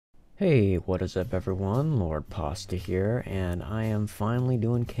Hey, what is up everyone? Lord Pasta here, and I am finally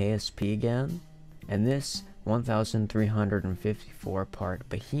doing KSP again. And this 1354 part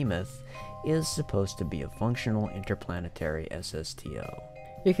behemoth is supposed to be a functional interplanetary SSTO.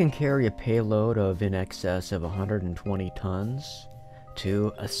 It can carry a payload of in excess of 120 tons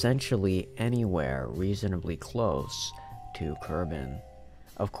to essentially anywhere reasonably close to Kerbin.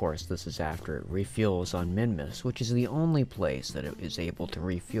 Of course, this is after it refuels on Minmus, which is the only place that it is able to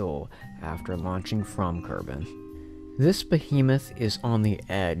refuel after launching from Kerbin. This behemoth is on the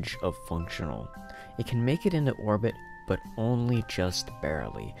edge of functional. It can make it into orbit, but only just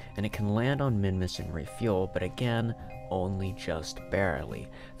barely, and it can land on Minmus and refuel, but again, only just barely.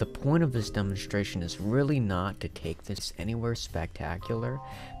 The point of this demonstration is really not to take this anywhere spectacular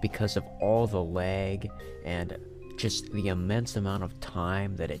because of all the lag and just the immense amount of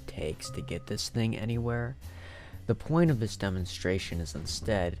time that it takes to get this thing anywhere. The point of this demonstration is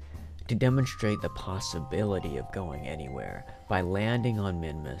instead to demonstrate the possibility of going anywhere by landing on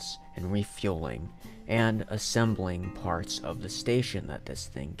Minmus and refueling and assembling parts of the station that this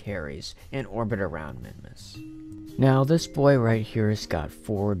thing carries in orbit around Minmus. Now this boy right here has got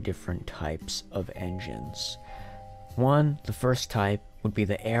 4 different types of engines. The first type would be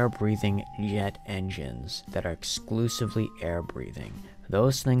the air-breathing jet engines that are exclusively air-breathing.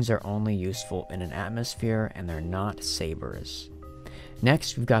 Those things are only useful in an atmosphere and they're not sabers.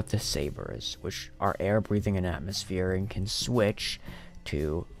 Next, we've got the sabers, which are air-breathing in atmosphere and can switch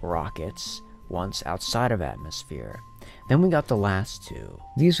to rockets once outside of atmosphere. Then we got the last 2.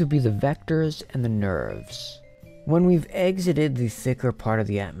 These would be the vectors and the nerves. When we've exited the thicker part of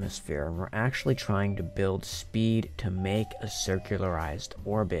the atmosphere and we're actually trying to build speed to make a circularized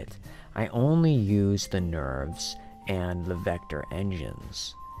orbit, I only use the nerves and the vector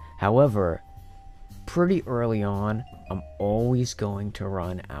engines. However, pretty early on, I'm always going to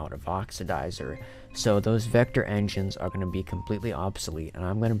run out of oxidizer, so those vector engines are going to be completely obsolete and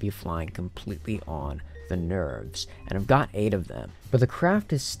I'm going to be flying completely on the nerves, and I've got 8 of them. But the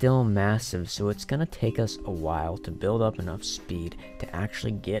craft is still massive, so it's going to take us a while to build up enough speed to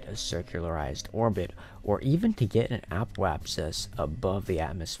actually get a circularized orbit, or even to get an apoapsis above the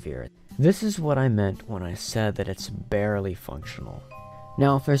atmosphere. This is what I meant when I said that it's barely functional.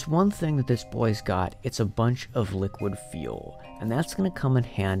 Now, if there's one thing that this boy's got, it's a bunch of liquid fuel, and that's going to come in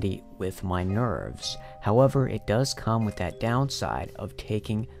handy with my nerves. However, it does come with that downside of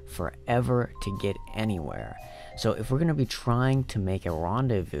taking forever to get anywhere. So if we're going to be trying to make a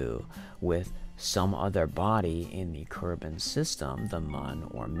rendezvous with some other body in the Kerbin system, the Mun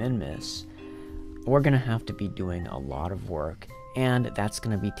or Minmus, we're going to have to be doing a lot of work, and that's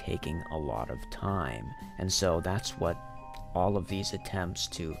going to be taking a lot of time. And so that's what all of these attempts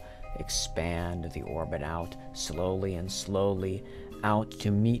to expand the orbit out slowly and slowly out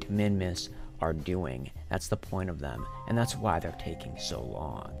to meet Minmus are doing. That's the point of them, and that's why they're taking so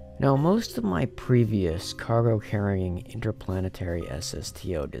long. Now, most of my previous cargo-carrying interplanetary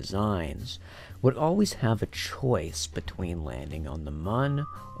SSTO designs would always have a choice between landing on the Mun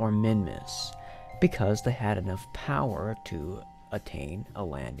or Minmus, because they had enough power to attain a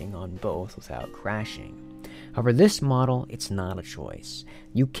landing on both without crashing. However, this model, it's not a choice.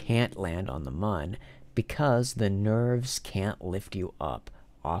 You can't land on the Mun because the nerves can't lift you up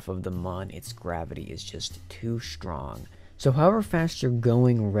off of the Mun. Its gravity is just too strong. So however fast you're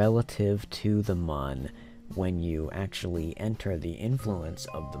going relative to the Mun when you actually enter the influence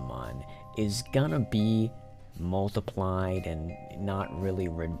of the Mun is gonna be multiplied and not really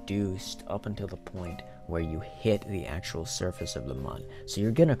reduced up until the point where you hit the actual surface of the Mun. So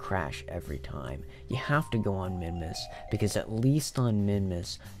you're gonna crash every time. You have to go on Minmus, because at least on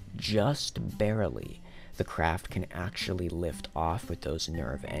Minmus, just barely, the craft can actually lift off with those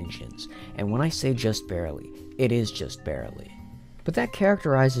nerve engines. And when I say just barely, it is just barely. But that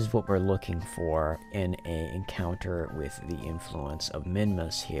characterizes what we're looking for in an encounter with the influence of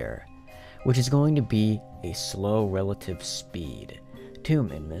Minmus here, which is going to be a slow relative speed to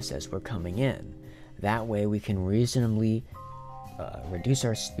Minmus as we're coming in. That way we can reasonably reduce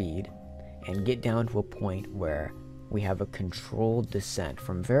our speed and get down to a point where we have a controlled descent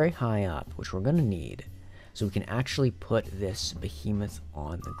from very high up, which we're going to need, so we can actually put this behemoth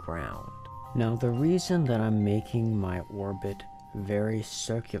on the ground. Now, the reason that I'm making my orbit very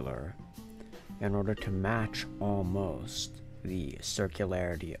circular in order to match almost the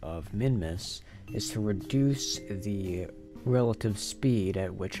circularity of Minmus is to reduce the relative speed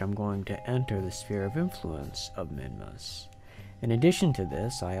at which I'm going to enter the sphere of influence of Minmus. In addition to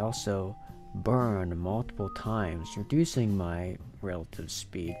this, I also burn multiple times, reducing my relative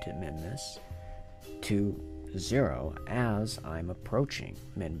speed to Minmus to 0 as I'm approaching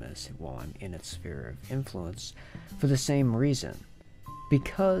Minmus while I'm in its sphere of influence for the same reason.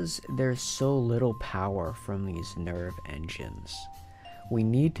 Because there's so little power from these nerve engines, we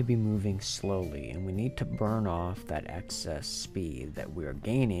need to be moving slowly, and we need to burn off that excess speed that we're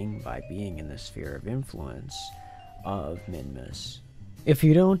gaining by being in the sphere of influence of Minmus. If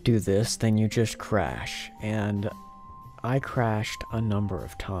you don't do this, then you just crash, and I crashed a number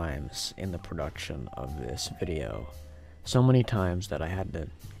of times in the production of this video. So many times that I had to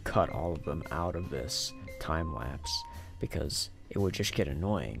cut all of them out of this time lapse because it would just get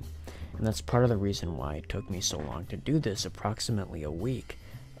annoying. And that's part of the reason why it took me so long to do this, approximately a week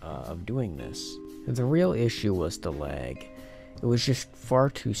of doing this. The real issue was the lag. It was just far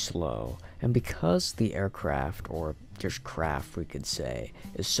too slow, and because the aircraft, or just craft we could say,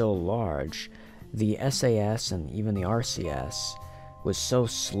 is so large, the SAS and even the RCS was so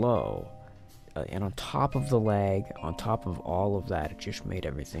slow, and on top of the lag, on top of all of that, it just made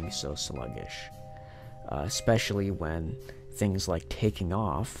everything so sluggish. Especially when things like taking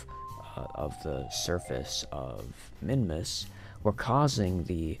off of the surface of Minmus were causing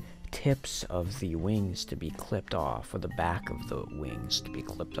the tips of the wings to be clipped off, or the back of the wings to be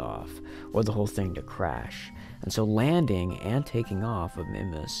clipped off, or the whole thing to crash. And so landing and taking off of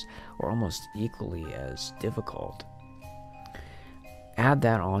Minmus were almost equally as difficult. Add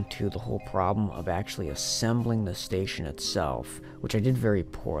that onto the whole problem of actually assembling the station itself, which I did very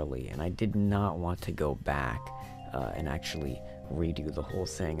poorly, and I did not want to go back and actually redo the whole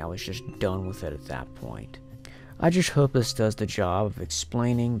thing. I was just done with it at that point. I just hope this does the job of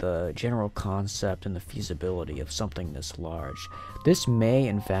explaining the general concept and the feasibility of something this large. This may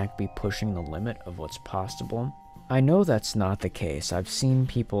in fact be pushing the limit of what's possible. I know that's not the case. I've seen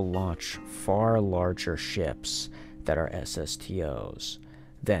people launch far larger ships that are SSTOs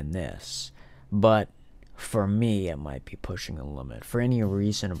than this, but for me it might be pushing the limit. For any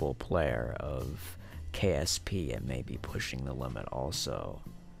reasonable player of KSP, it may be pushing the limit also.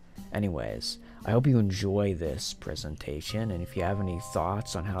 Anyways, I hope you enjoy this presentation, and if you have any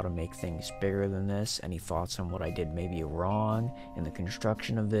thoughts on how to make things bigger than this, any thoughts on what I did maybe wrong in the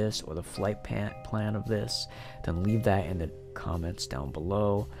construction of this or the flight plan of this, then leave that in the comments down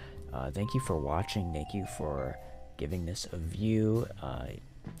below. Thank you for watching. Thank you for giving this a view.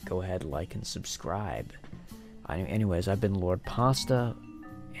 Go ahead, like and subscribe. Anyways, I've been Lord Pasta,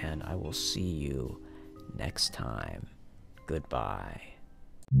 and I will see you next time. Goodbye.